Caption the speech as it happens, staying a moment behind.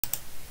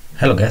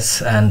Hello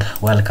guys, and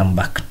welcome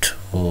back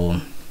to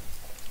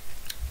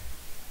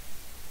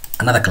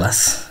another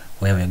class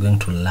where we're going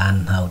to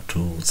learn how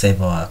to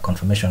save our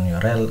confirmation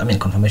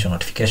confirmation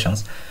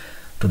notifications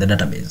to the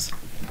database.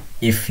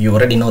 If you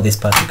already know this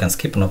part, you can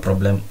skip, no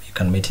problem. You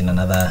can meet in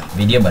another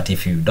video, but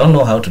if you don't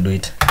know how to do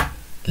it,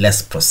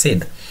 let's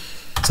proceed.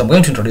 So I'm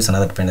going to introduce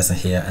another dependency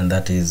here, and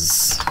that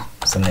is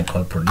something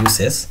called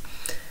produces.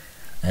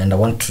 And I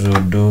want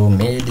to do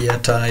media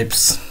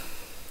types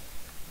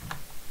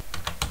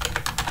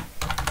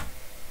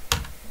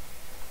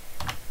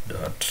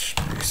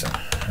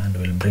and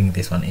we'll bring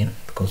this one in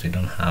because we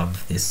don't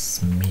have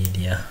this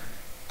media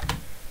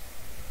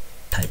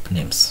type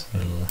names.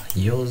 We'll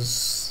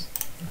use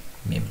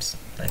memes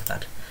like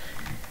that.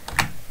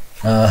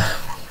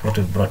 What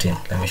we've brought in,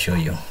 let me show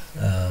you.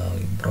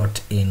 We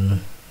brought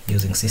in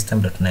using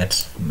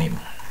system.net meme.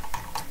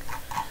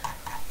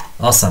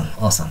 Awesome.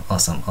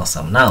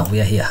 Now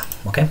we are here.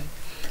 Okay,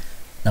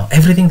 now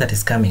everything that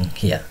is coming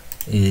here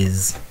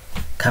is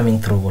coming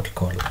through what we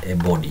call a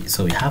body,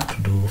 so we have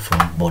to do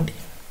from body.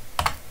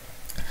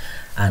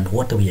 And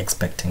what are we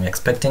expecting? We're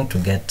expecting to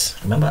get,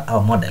 remember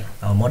our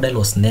model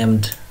was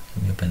named,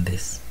 let me open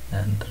this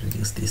and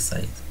reduce this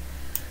size.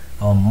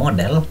 Our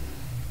model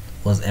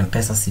was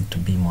M-Pesa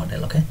C2B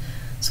model. Okay,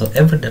 so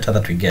every data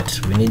that we get,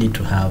 we need it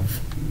to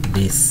have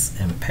this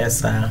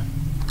M-Pesa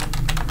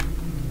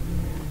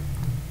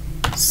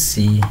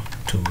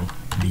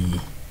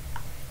C2B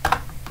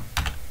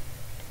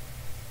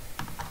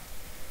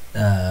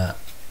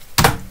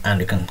and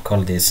you can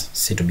call this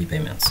C2B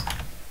payments.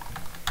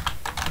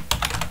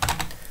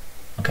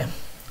 Okay,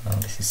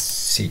 this is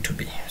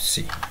C2B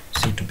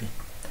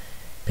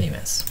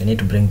payments. We need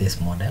to bring this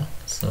model,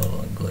 so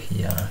go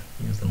here,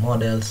 use the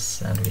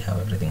models, and we have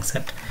everything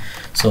set.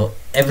 So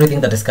everything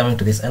that is coming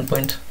to this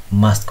endpoint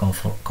must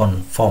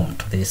conform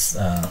to this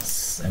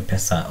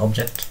M-Pesa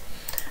object.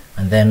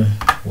 And then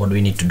what do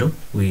we need to do?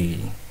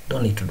 We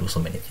don't need to do so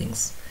many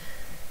things.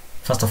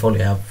 First of all,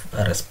 we have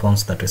a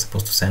response that we're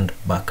supposed to send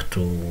back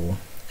to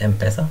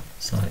M-Pesa,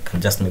 so I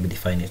can just maybe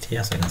define it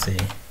here. So I can say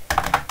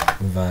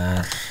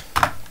var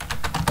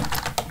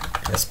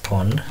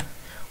respond.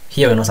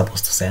 Here we're not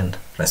supposed to send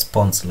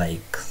response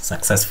like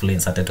successfully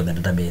inserted to the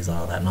database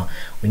or that. No,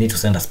 we need to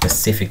send a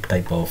specific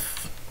type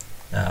of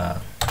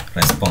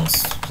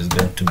response, which is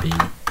going to be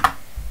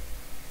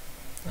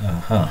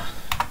I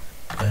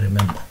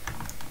remember,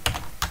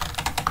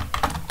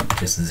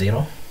 which is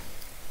 0,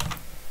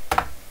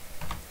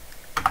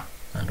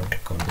 and what we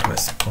call the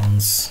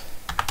response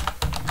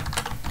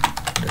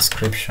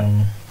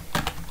description.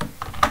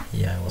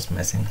 Yeah, I was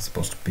messing, it's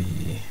supposed to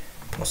be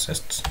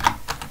processed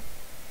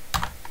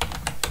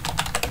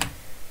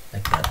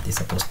like that. This is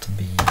supposed to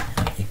be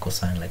an equal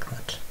sign like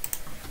that,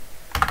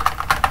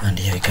 and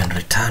here you can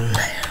return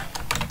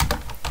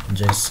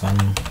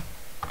JSON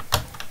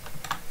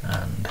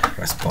and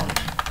respond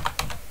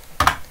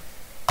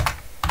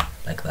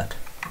like that.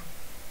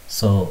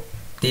 So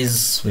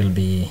this will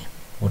be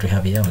what we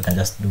have here. We can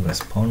just do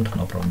respond,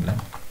 no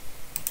problem,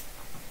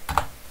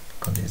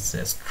 because it's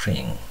a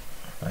string,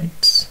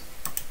 right?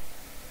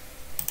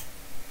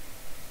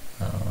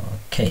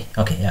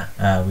 Okay, yeah,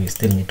 we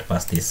still need to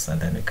pass this,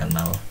 and then we can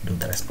now do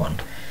the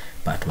respond.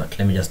 But let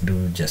me just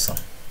do JSON.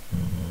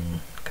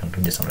 Can do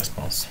JSON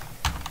response.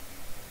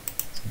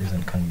 So this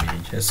one can be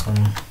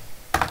JSON.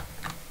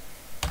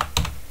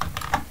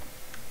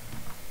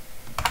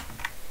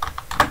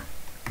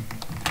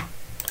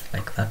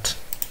 Like that.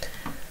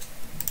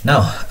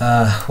 Now,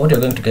 what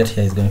you're going to get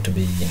here is going to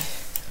be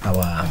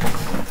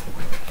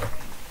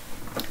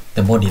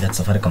the body that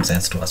Safaricom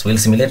sends to us. We'll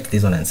simulate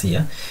this one and see.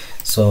 Yeah.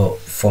 So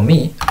for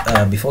me,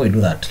 before we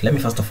do that, let me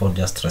first of all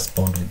just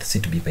respond with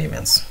C2B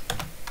payments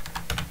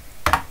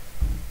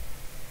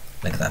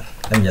like that.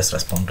 Let me just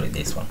respond with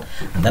this one,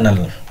 and then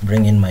I'll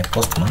bring in my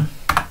postman.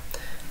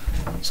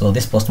 So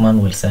this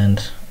postman will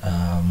send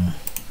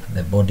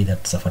the body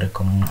that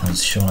Safaricom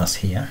has shown us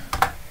here.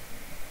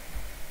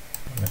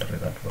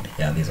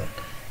 Yeah, this one.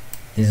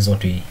 This is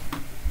what we're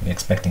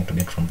expecting to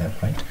get from them,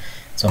 right?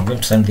 So I'm going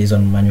to send this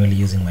on manually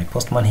using my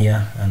postman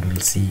here, and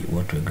we'll see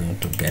what we're going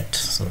to get.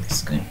 So this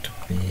is going to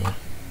be,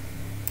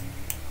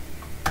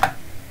 let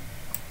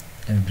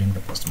me bring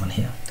the postman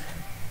here.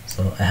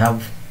 So I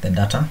have the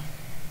data,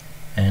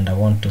 and I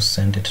want to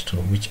send it to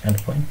which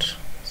endpoint?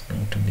 It's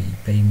going to be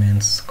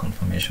payments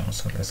confirmation.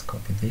 So let's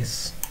copy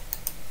this,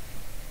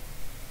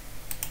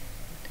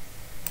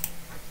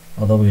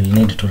 although we'll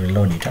need to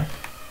reload it.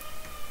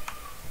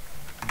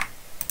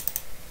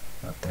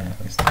 But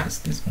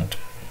this not.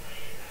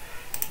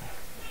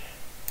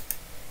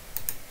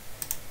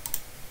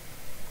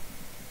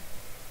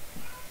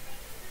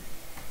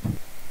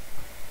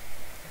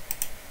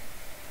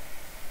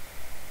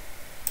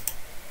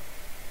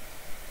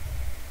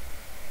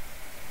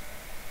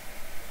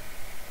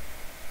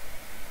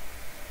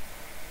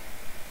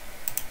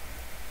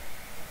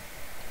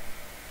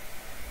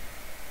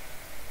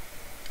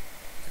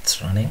 It's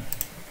running,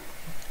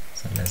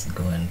 so let's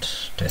go and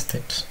test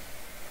it.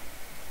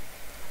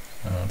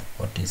 The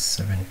port is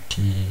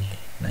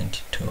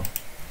 7092.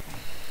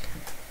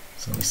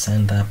 So we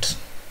send that,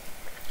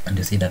 and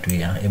you see that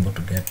we are able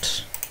to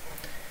get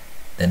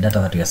the data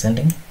that we are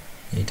sending.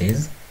 It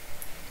is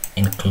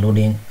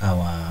including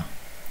our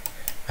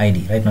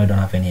ID. Right now I don't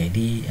have any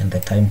ID, and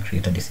the time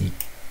created, you see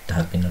it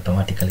has been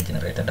automatically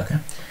generated. Okay,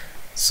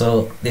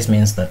 so this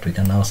means that we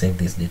can now save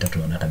this data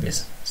to our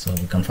database. So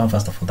we confirm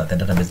first of all that the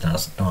database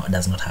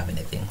does not have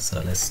anything.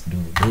 So let's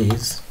do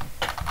this,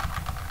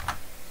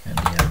 and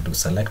here do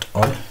select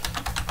all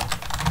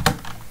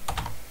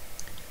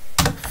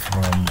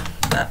from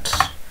that.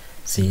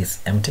 C is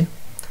empty,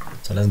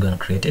 so let's go and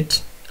create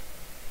it.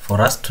 For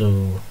us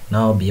to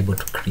now be able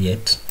to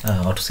create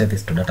or to save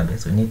this to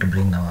database, we need to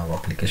bring now our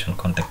application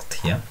context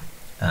here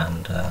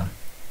and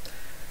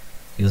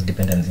use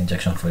dependency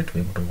injection for it to be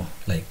able to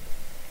like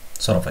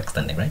sort of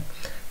extending, right?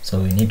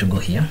 So we need to go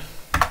here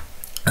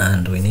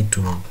and we need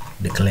to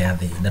declare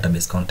the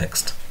database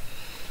context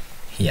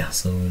here.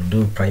 So we'll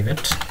do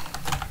private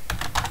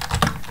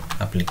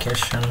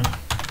application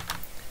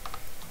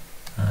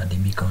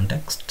db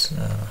context.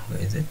 Where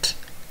is it?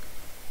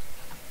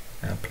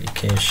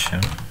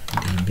 Application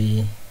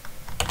db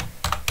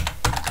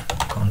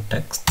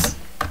context.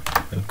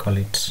 We'll call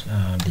it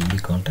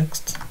db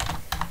context.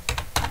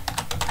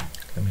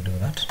 Let me do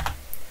that.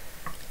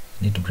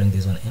 Need to bring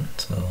this one in.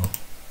 So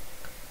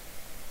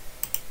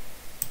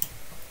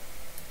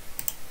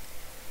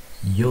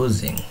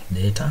using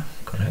data,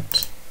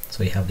 correct.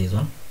 So we have this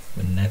one.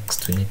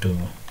 Next we need to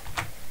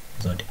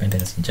use our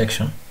dependency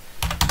injection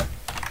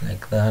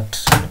like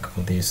that. We'll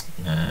call this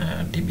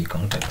db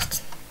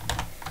context,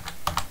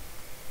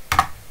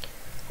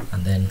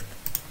 and then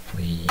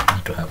we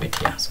need to have it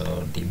here. So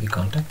db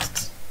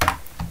context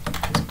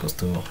is equals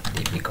to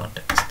db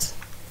context.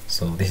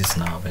 So this is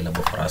now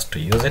available for us to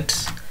use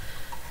it.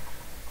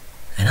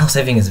 And now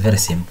saving is very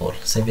simple.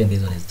 Saving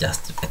this one is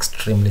just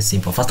extremely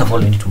simple. First of all,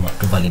 we need to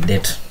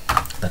validate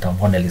that our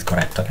model is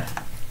correct. Okay,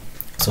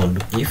 so we'll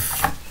do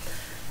if,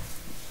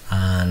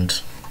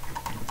 and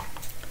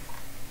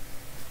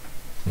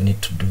we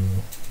need to do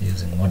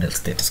using model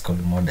state. It's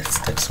called model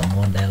state. So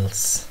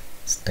models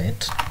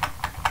state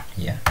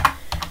here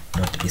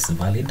dot is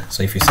valid.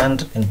 So if you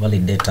send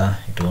invalid data,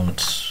 it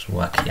won't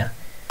work here.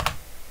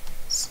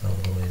 So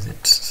is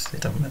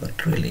it a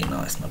method? Really,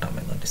 no, it's not a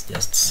method.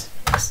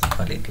 It's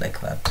valid like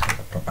that,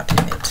 the property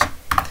in it.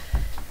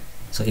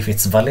 So if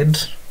it's valid,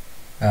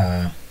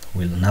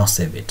 we'll now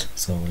save it.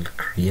 So we'll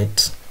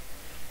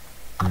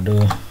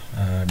do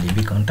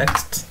db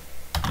context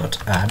dot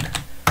add,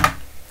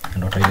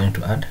 and what are we going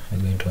to add? We're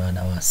going to add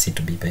our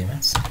C2B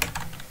payments.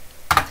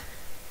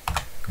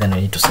 Then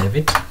we need to save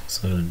it.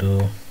 So we'll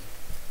do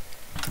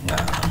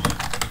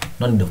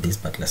no need of this,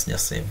 but let's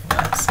just save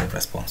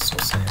response. So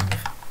save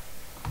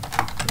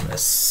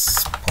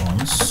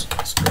response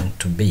is going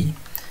to be,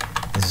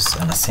 this is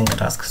an async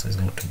task, so it's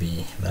going to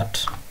be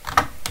that.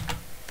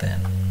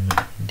 Then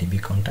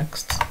db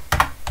context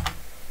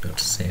dot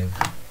save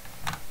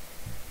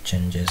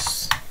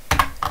changes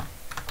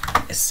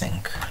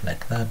async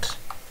like that.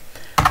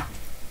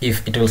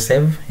 If it will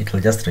save, it will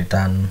just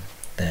return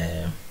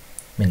the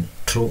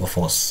true or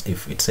false.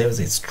 If it saves,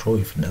 it's true.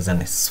 If it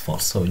doesn't, it's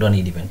false. So we don't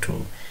need even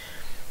to,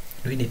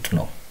 we need to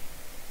know.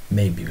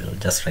 Maybe we'll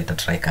just write a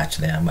try catch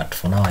there, but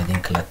for now I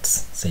think let's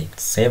say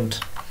it's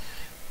saved.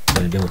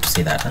 We'll be able to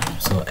see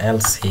that. So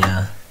else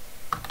here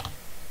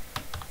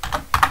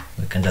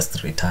we can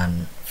just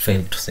return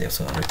failed to save.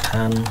 So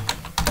return,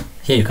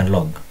 here you can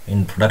log.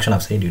 In production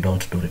I've said you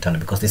don't do return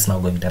because this is now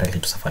going directly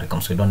to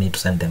Safaricom, so you don't need to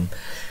send them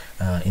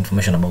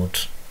information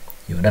about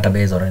your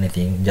database or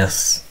anything.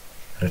 Just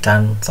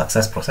return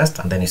success processed,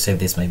 and then you save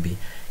this maybe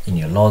in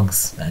your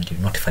logs and you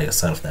notify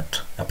yourself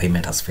that a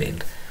payment has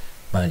failed.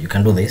 But you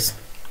can do this,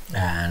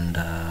 and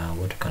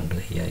what you can do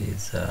here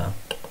is you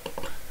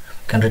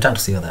can return to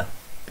see whether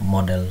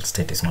model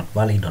state is not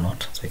valid or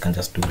not. So you can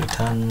just do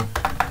return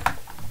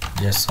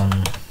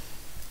JSON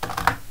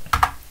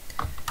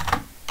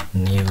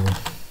new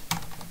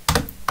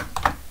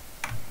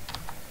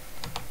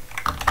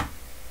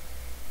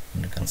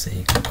and you can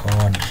say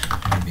code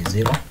maybe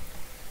 0.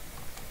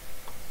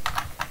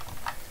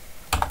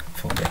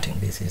 Forgetting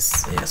this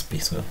is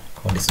ASP, so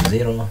code is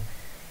 0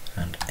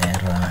 and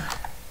error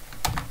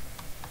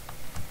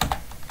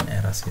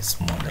is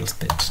model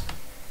state.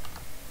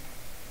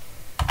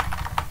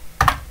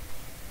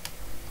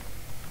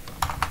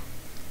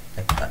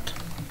 Like that.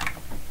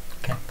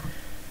 Okay.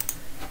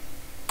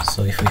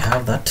 So if we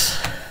have that,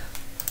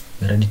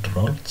 we're ready to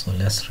roll. So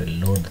let's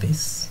reload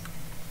this.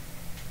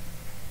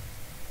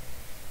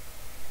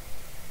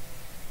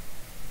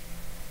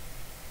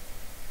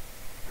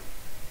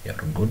 You're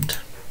good.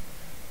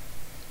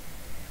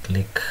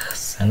 Click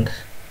send.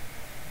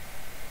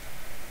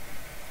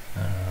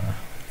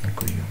 I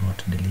think we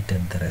not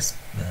deleted the rest,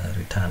 the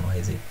return. Why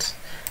is it?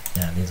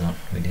 Yeah, this one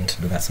we didn't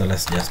do that. So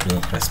let's just do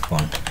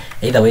respond.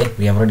 Either way,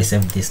 we have already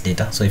saved this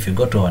data. So if you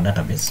go to our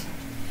database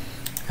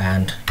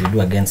and you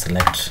do again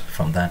select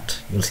from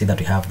that, you'll see that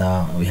we have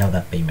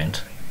that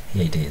payment.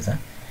 Here it is.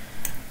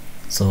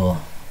 So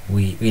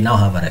we now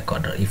have a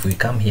record. If we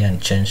come here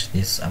and change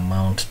this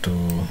amount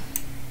to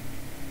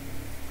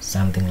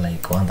something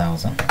like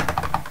 1000.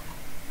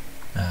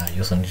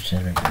 You also need to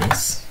change maybe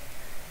this.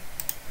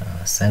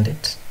 Send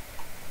it.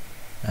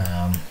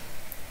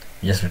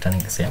 Just returning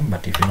the same,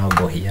 but if you now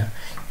go here,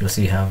 you'll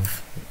see you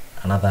have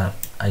another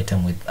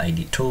item with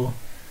ID2,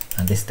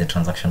 and this is the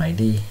transaction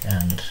ID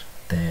and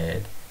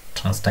the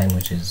trans time,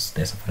 which is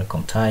the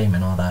Safaricom time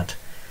and all that.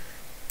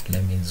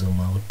 Let me zoom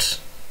out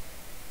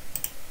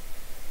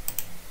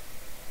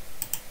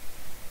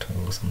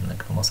to something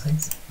like normal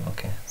size.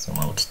 Okay, zoom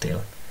out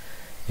still.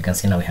 You can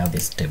see now we have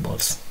these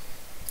tables,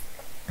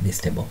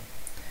 this table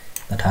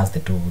that has the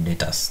two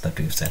datas that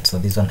we've sent. So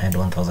this one had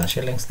 1000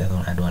 shillings, the other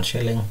one had 1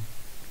 shilling.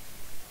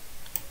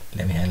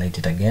 Let me highlight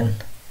it again.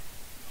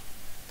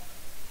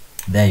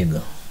 There you go.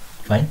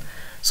 Fine.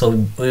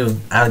 So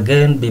we've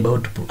again be able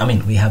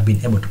to we have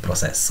been able to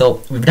process.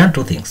 So we've done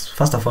two things.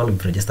 First of all,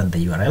 we've registered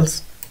the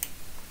URLs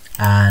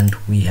and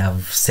we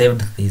have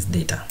saved this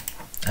data,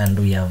 and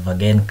we have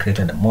again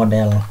created a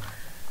model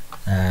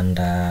and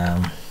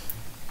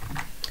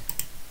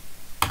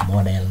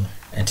model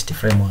entity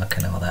framework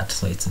and all that.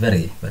 So it's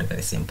very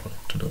simple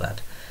to do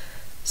that.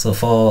 So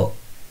for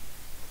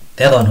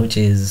the other one, which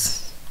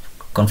is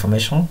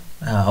confirmation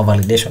or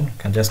validation, you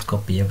can just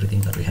copy everything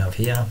that we have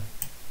here,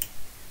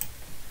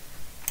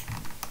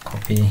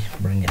 copy,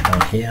 bring it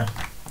down here,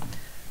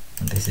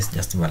 and this is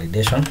just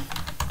validation.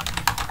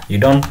 You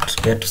don't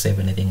get to save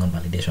anything on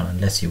validation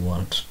unless you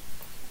want.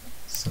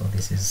 So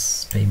this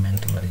is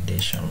payment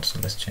validation, so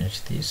let's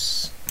change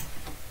this.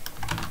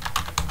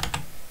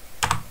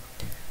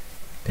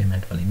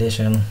 Payment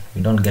validation,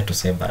 you don't get to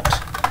save that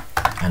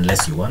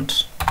unless you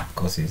want,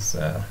 because it's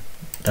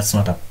that's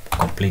not a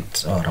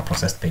complete or a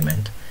processed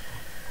payment.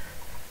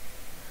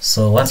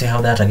 So once you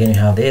have that, again you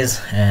have this,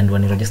 and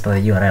when you register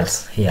the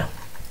URLs here,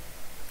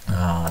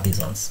 these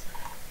ones,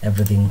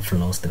 everything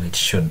flows the way it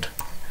should.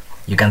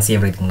 You can see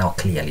everything now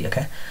clearly.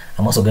 Okay,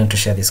 I'm also going to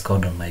share this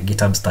code on my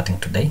GitHub starting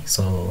today,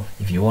 so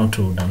if you want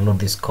to download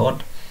this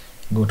code,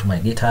 go to my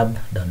GitHub,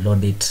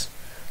 download it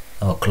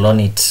or clone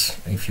it.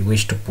 If you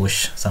wish to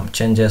push some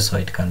changes so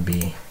it can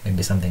be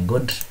maybe something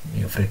good,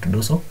 you're free to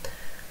do so.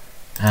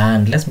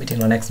 And let's meet in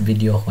the next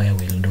video where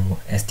we'll do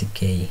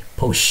SDK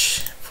push.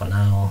 For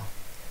now,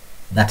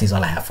 that is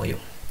all I have for you.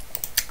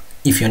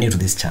 If you're new to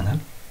this channel,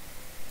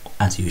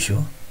 as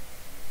usual,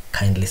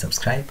 kindly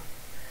subscribe.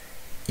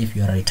 If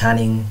you're a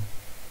returning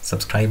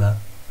subscriber,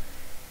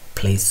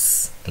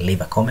 please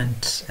leave a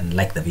comment and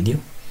like the video.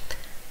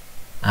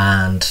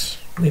 And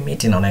we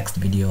meet in our next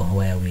video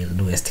where we'll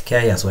do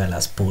SDK as well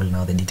as pull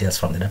now the details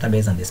from the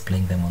database and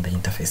displaying them on the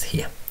interface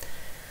here.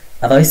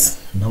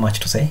 Otherwise, not much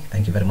to say.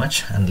 Thank you very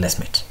much, and let's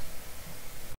meet.